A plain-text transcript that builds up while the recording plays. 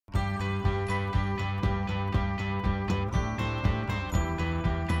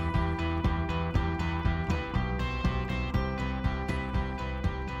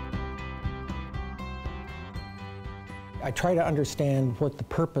I try to understand what the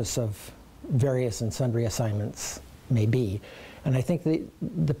purpose of various and sundry assignments may be. And I think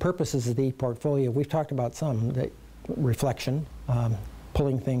the purposes of the ePortfolio, we've talked about some, the reflection,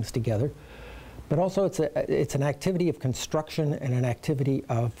 pulling things together, but also it's an activity of construction and an activity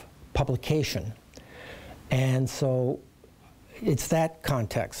of publication. And so it's that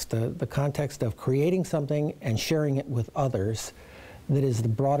context, the context of creating something and sharing it with others, that is the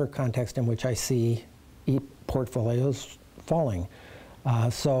broader context in which I see ePortfolios falling.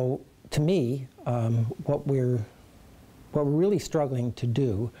 So to me, what we're really struggling to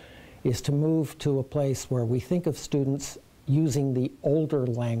do is to move to a place where we think of students using the older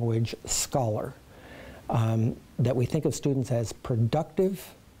language scholar, that we think of students as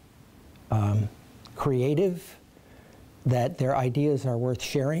productive, creative, that their ideas are worth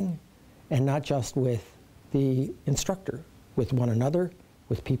sharing, and not just with the instructor, with one another,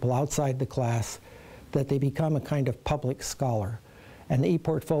 with people outside the class, that they become a kind of public scholar. And the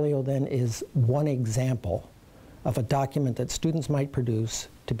ePortfolio then is one example of a document that students might produce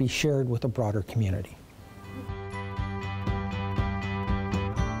to be shared with a broader community.